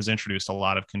API has introduced a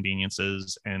lot of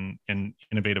conveniences and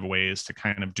innovative ways to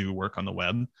kind of do work on the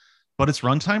web. But its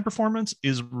runtime performance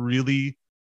is really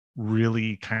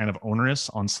kind of onerous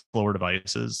on slower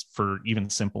devices for even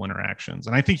simple interactions.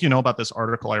 And I think you know about this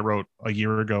article I wrote a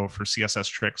year ago for CSS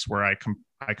Tricks where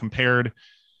I compared,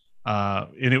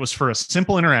 and it was for a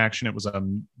simple interaction. It was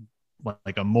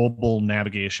like a mobile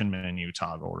navigation menu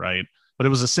toggle, right? But it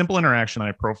was a simple interaction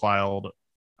I profiled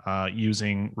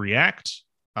using React,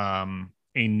 a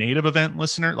native event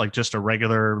listener, like just a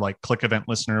regular like click event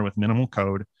listener with minimal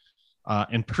code,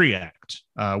 and Preact,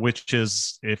 which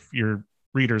is, if your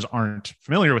readers aren't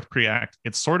familiar with Preact,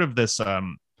 it's sort of this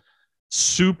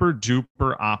super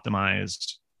duper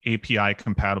optimized API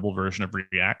compatible version of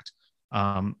React.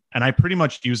 And I pretty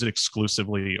much use it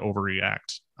exclusively over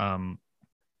React.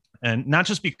 And not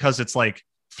just because it's like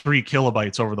 3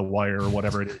 kilobytes over the wire or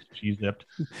whatever it is, G-zipped.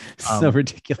 So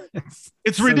ridiculous.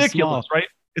 It's So ridiculous, small. right?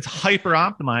 It's hyper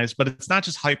optimized, but it's not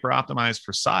just hyper optimized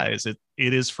for size. It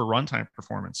is for runtime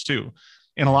performance too.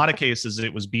 In a lot of cases,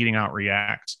 it was beating out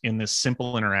React in this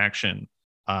simple interaction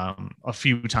a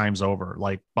few times over,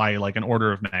 like by like an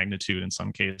order of magnitude in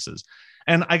some cases.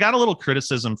 And I got a little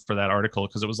criticism for that article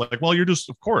because it was like, well, you're just,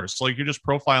 of course, like you're just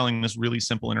profiling this really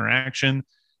simple interaction.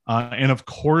 And of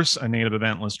course, a native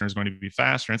event listener is going to be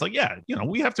faster. And it's like, yeah, you know,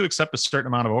 we have to accept a certain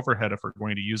amount of overhead if we're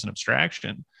going to use an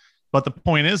abstraction. But the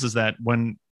point is that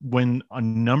when a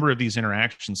number of these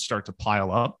interactions start to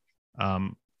pile up,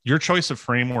 your choice of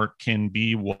framework can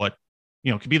be what,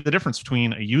 you know, can be the difference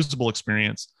between a usable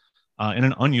experience and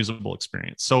an unusable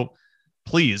experience. So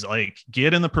please, like,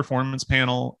 get in the performance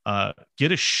panel,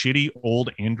 get a shitty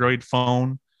old Android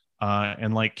phone,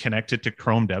 and like connect it to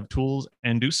Chrome DevTools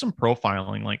and do some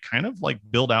profiling, like kind of like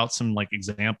build out some like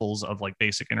examples of like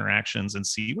basic interactions and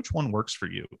see which one works for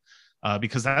you.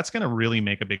 Because that's going to really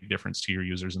make a big difference to your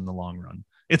users in the long run.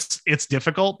 It's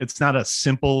difficult. It's not a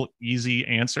simple, easy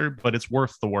answer, but it's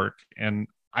worth the work. And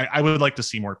I would like to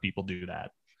see more people do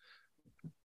that.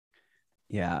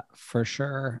 Yeah, for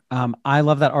sure. I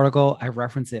love that article. I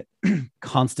reference it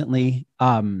constantly.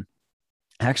 I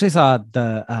actually saw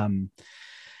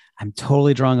I'm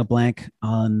totally drawing a blank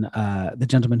on the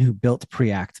gentleman who built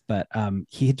Preact, but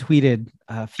he had tweeted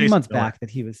a few Jason months Miller. back that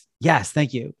he was, yes,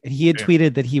 thank you. And he had Yeah.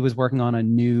 tweeted that he was working on a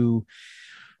new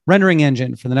rendering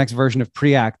engine for the next version of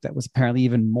Preact that was apparently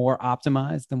even more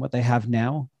optimized than what they have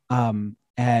now.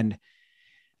 And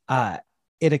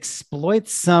it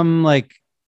exploits some like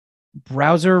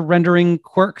browser rendering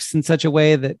quirks in such a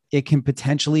way that it can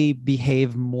potentially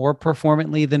behave more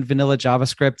performantly than vanilla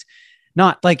JavaScript.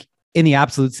 Not like in the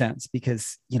absolute sense,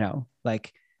 because, you know,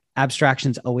 like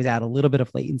abstractions always add a little bit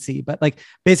of latency, but like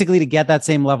basically to get that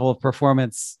same level of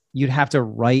performance, you'd have to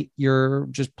write your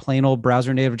just plain old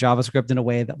browser native JavaScript in a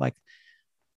way that like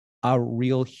a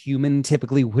real human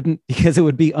typically wouldn't, because it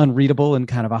would be unreadable and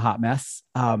kind of a hot mess.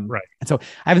 Right. And so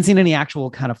I haven't seen any actual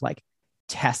kind of like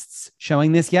tests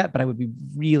showing this yet, but I would be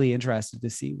really interested to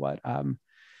see what,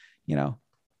 you know,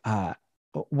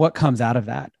 what comes out of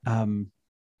that.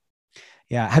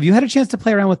 Yeah. Have you had a chance to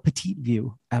play around with Petite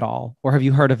View at all? Or have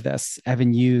you heard of this?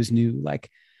 Evan Yu's new like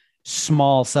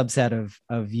small subset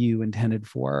of view intended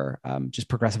for just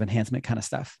progressive enhancement kind of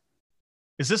stuff.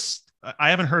 Is this, I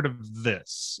haven't heard of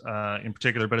this in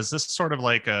particular, but is this sort of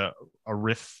like a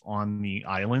riff on the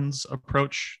islands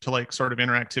approach to like sort of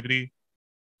interactivity?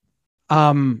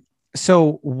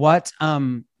 So what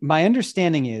my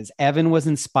understanding is Evan was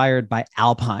inspired by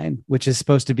Alpine, which is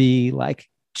supposed to be like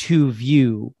to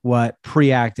view what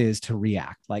Preact is to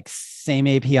React, like same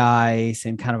API,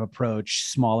 same kind of approach,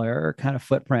 smaller kind of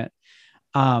footprint.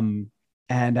 And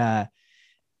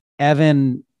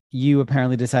Evan, you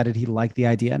apparently decided he liked the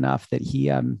idea enough that he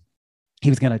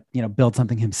was going to, build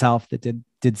something himself that did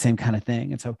the same kind of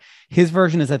thing. And so his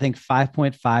version is, I think,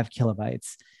 5.5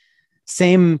 kilobytes,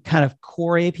 same kind of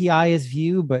core API as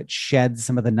Vue, but sheds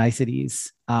some of the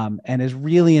niceties, and is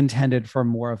really intended for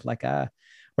more of like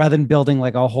rather than building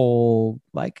like a whole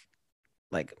like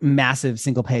massive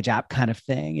single page app kind of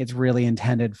thing. It's really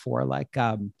intended for like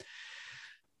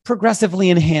progressively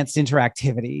enhanced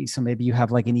interactivity. So maybe you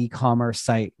have like an e-commerce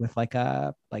site with like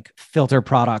filter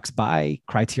products by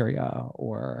criteria,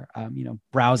 or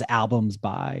browse albums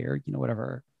by, or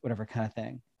whatever kind of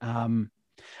thing. I'm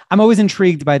always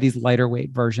intrigued by these lighter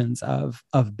weight versions of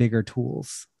bigger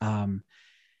tools,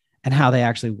 and how they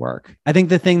actually work. I think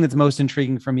the thing that's most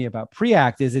intriguing for me about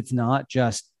Preact is it's not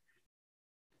just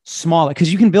smaller,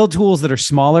 because you can build tools that are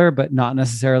smaller but not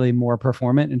necessarily more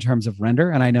performant in terms of render.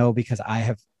 And I know because I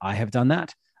have done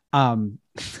that. I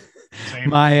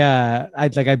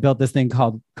built this thing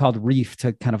called Reef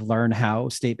to kind of learn how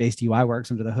state-based UI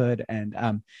works under the hood, and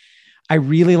I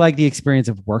really like the experience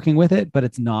of working with it, but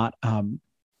it's not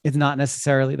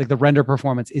necessarily like the render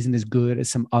performance isn't as good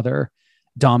as some other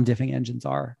DOM diffing engines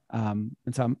are. And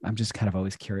so I'm just kind of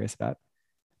always curious about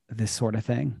this sort of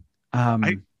thing.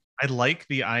 I like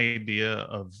the idea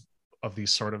of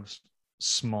these sort of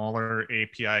smaller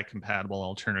API compatible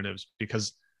alternatives,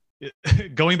 because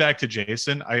going back to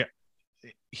Jason,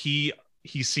 he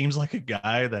seems like a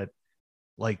guy that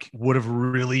like would have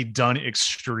really done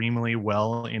extremely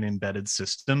well in embedded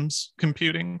systems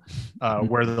computing,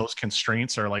 where those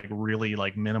constraints are like really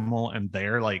like minimal, and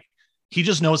they're like, he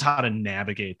just knows how to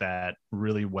navigate that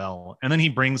really well. And then he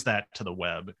brings that to the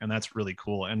web, and that's really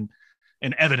cool. And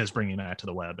Evan is bringing that to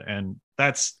the web. And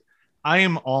I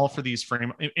am all for these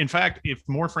in fact, if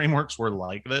more frameworks were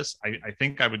like this, I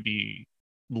think I would be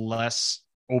less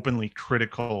openly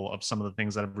critical of some of the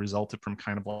things that have resulted from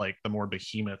kind of like the more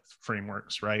behemoth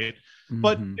frameworks, right? Mm-hmm.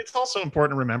 But it's also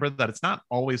important to remember that it's not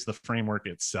always the framework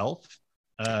itself,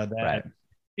 that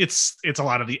it's a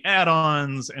lot of the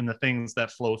add-ons and the things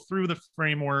that flow through the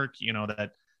framework,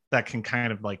 that can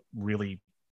kind of like really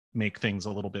make things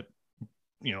a little bit,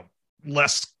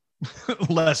 less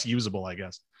usable, I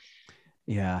guess.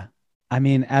 Yeah. I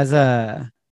mean,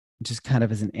 just kind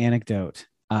of as an anecdote,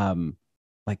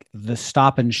 like the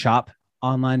Stop and Shop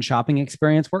online shopping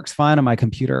experience works fine on my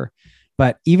computer,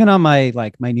 but even on my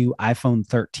new iPhone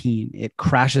 13, it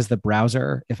crashes the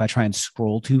browser if I try and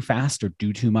scroll too fast or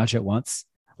do too much at once.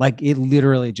 Like it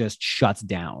literally just shuts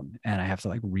down, and I have to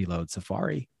like reload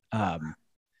Safari,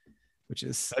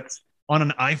 that's on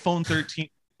an iPhone 13.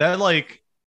 That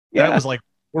was like,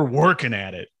 we're working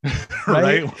at it,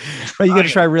 right? But you got to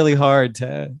try really hard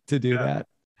to do that.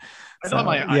 I thought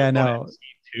my iPhone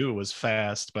SE2 was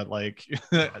fast, but like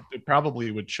it probably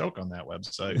would choke on that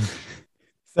website.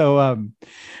 So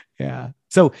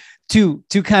So to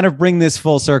kind of bring this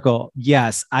full circle,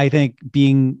 yes, I think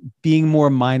being more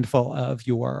mindful of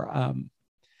your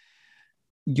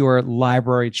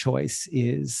library choice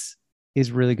is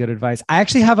really good advice. I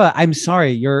actually have I'm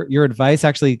sorry, your advice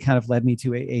actually kind of led me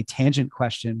to a tangent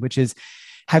question, which is,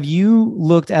 have you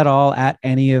looked at all at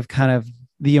any of kind of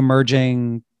the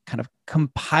emerging kind of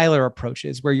compiler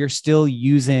approaches where you're still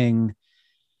using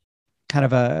kind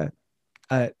of a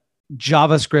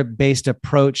JavaScript based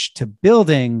approach to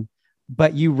building,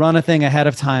 but you run a thing ahead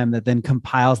of time that then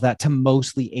compiles that to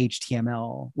mostly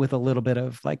HTML with a little bit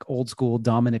of like old school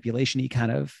DOM manipulation-y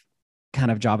kind of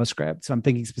JavaScript? So I'm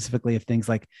thinking specifically of things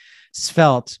like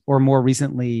Svelte, or more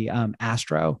recently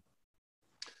Astro.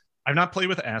 I've not played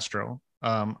with Astro.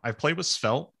 I've played with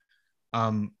Svelte.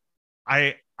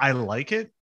 I like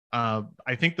it.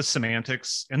 I think the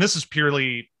semantics, and this is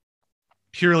purely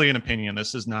an opinion.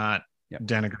 This is not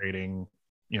denigrating,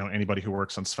 anybody who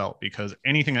works on Svelte, because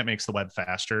anything that makes the web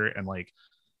faster and like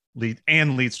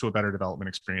leads to a better development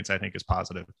experience, I think is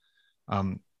positive.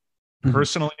 Um, Mhm.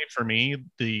 Personally, for me,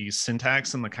 the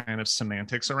syntax and the kind of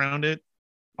semantics around it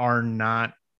are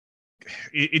not.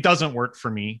 It doesn't work for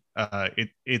me.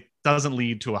 It doesn't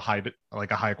lead to a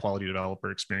high quality developer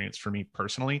experience for me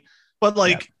personally. But Yeah.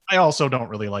 like, I also don't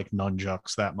really like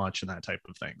nunchucks that much and that type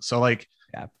of thing. So like,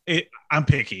 Yeah. I'm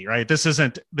picky, right? This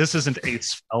isn't a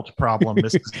felt problem.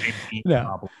 This is a me No.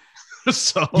 problem.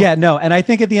 So Yeah, no. And I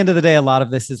think at the end of the day, a lot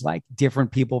of this is like different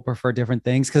people prefer different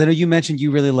things. Cause I know you mentioned you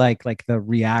really like the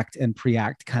React and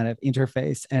Preact kind of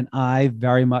interface. And I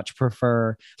very much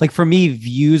prefer, like for me,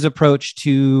 Vue's approach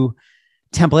to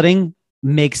templating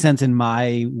makes sense in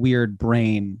my weird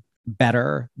brain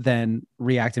better than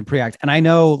React and Preact. And I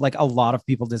know like a lot of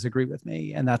people disagree with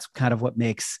me. And that's kind of what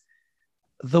makes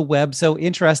the web so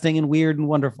interesting and weird and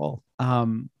wonderful. So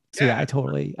yeah, yeah, I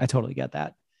totally get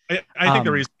that. I think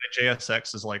the Um, reason that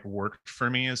JSX is like worked for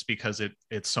me is because it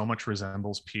so much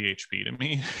resembles PHP to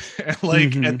me. And like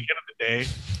at the end mhm. of the day,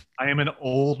 I am an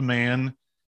old man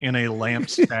in a lamp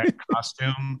stack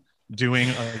costume doing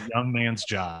a young man's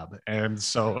job, and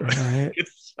so Right.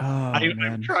 it's Oh I'm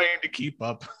man. trying to keep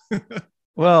up.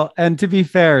 Well, and to be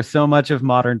fair, so much of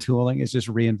modern tooling is just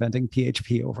reinventing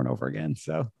PHP over and over again.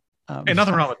 So, And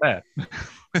nothing wrong with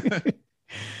that.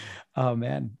 oh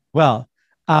man. Well,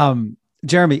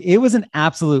 Jeremy, it was an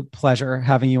absolute pleasure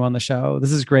having you on the show.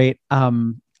 This is great.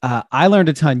 I learned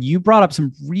a ton. You brought up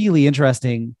some really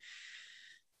interesting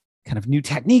kind of new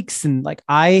techniques, and like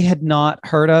I had not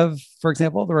heard of, for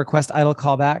example, the request idle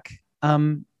callback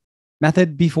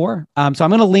method before. So I'm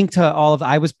going to link to all of.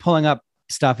 I was pulling up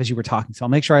stuff as you were talking, so I'll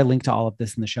make sure I link to all of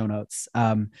this in the show notes.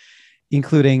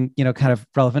 Including, kind of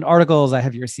relevant articles. I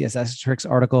have your CSS tricks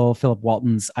article, Philip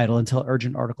Walton's idle until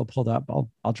urgent article pulled up.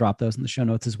 I'll drop those in the show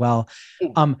notes as well.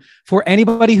 For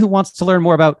anybody who wants to learn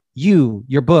more about you,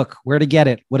 your book, where to get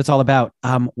it, what it's all about,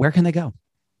 where can they go?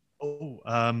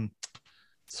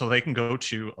 So they can go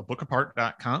to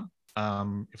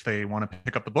abookapart.com if they want to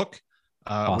pick up the book.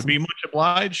 Would be Awesome. much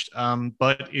obliged.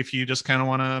 But if you just kind of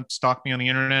want to stalk me on the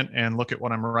internet and look at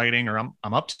what I'm writing or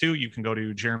I'm up to, you can go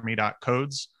to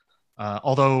jeremy.codes.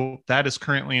 Although that is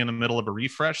currently in the middle of a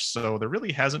refresh, so there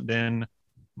really hasn't been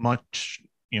much,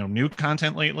 new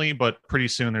content lately. But pretty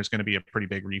soon there's going to be a pretty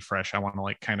big refresh. I want to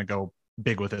like kind of go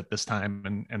big with it this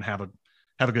time and have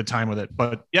a good time with it.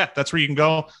 But yeah, that's where you can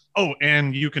go. Oh,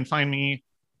 and you can find me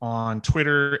on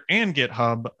Twitter and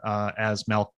GitHub as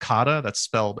Malchata. That's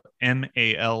spelled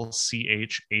Malchata.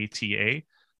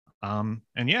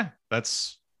 And yeah,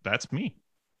 that's me.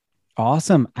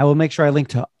 Awesome. I will make sure I link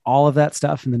to all of that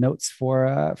stuff in the notes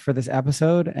for this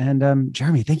episode. And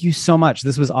Jeremy, thank you so much.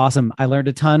 This was awesome. I learned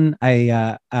a ton.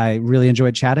 I really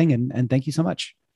enjoyed chatting, and thank you so much.